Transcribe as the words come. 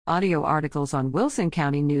Audio articles on Wilson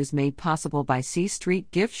County News made possible by C Street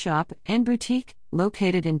Gift Shop and Boutique,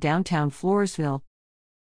 located in downtown Floresville.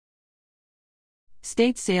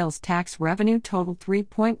 State sales tax revenue totaled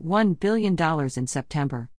 $3.1 billion in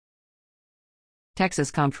September. Texas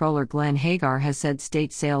Comptroller Glenn Hagar has said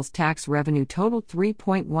state sales tax revenue totaled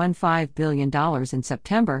 $3.15 billion in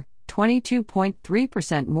September,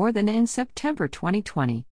 22.3% more than in September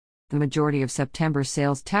 2020. The majority of September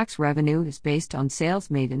sales tax revenue is based on sales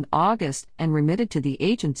made in August and remitted to the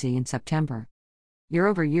agency in September.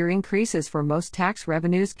 Year-over-year increases for most tax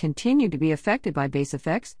revenues continue to be affected by base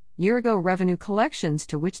effects. Year-ago revenue collections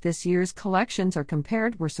to which this year's collections are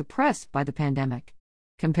compared were suppressed by the pandemic.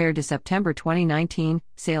 Compared to September 2019,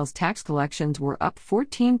 sales tax collections were up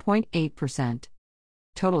 14.8%.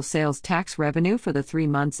 Total sales tax revenue for the 3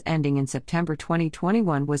 months ending in September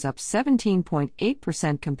 2021 was up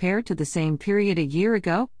 17.8% compared to the same period a year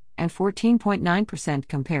ago, and 14.9%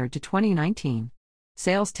 compared to 2019.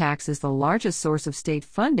 Sales tax is the largest source of state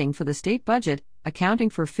funding for the state budget, accounting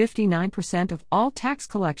for 59% of all tax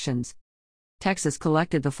collections. Texas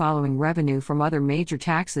collected the following revenue from other major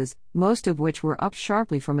taxes, most of which were up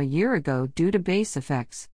sharply from a year ago due to base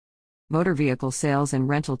effects. Motor vehicle sales and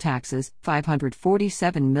rental taxes,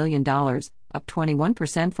 $547 million, up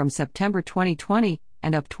 21% from September 2020,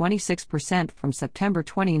 and up 26% from September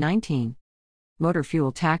 2019. Motor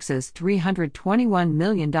fuel taxes, $321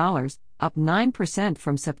 million, up 9%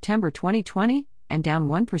 from September 2020, and down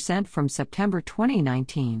 1% from September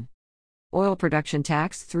 2019. Oil production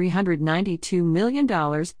tax, $392 million,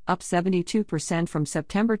 up 72% from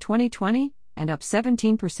September 2020, and up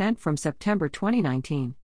 17% from September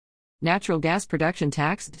 2019. Natural gas production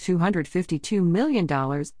tax, $252 million,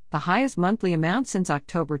 the highest monthly amount since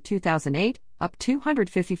October 2008, up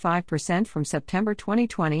 255% from September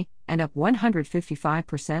 2020, and up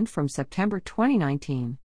 155% from September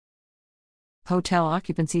 2019. Hotel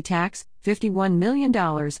occupancy tax, $51 million,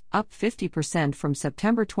 up 50% from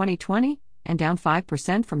September 2020, and down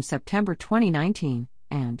 5% from September 2019,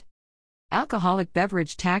 and alcoholic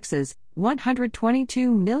beverage taxes,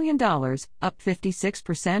 $122 million, up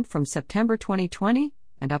 56% from September 2020,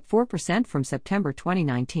 and up 4% from September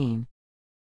 2019.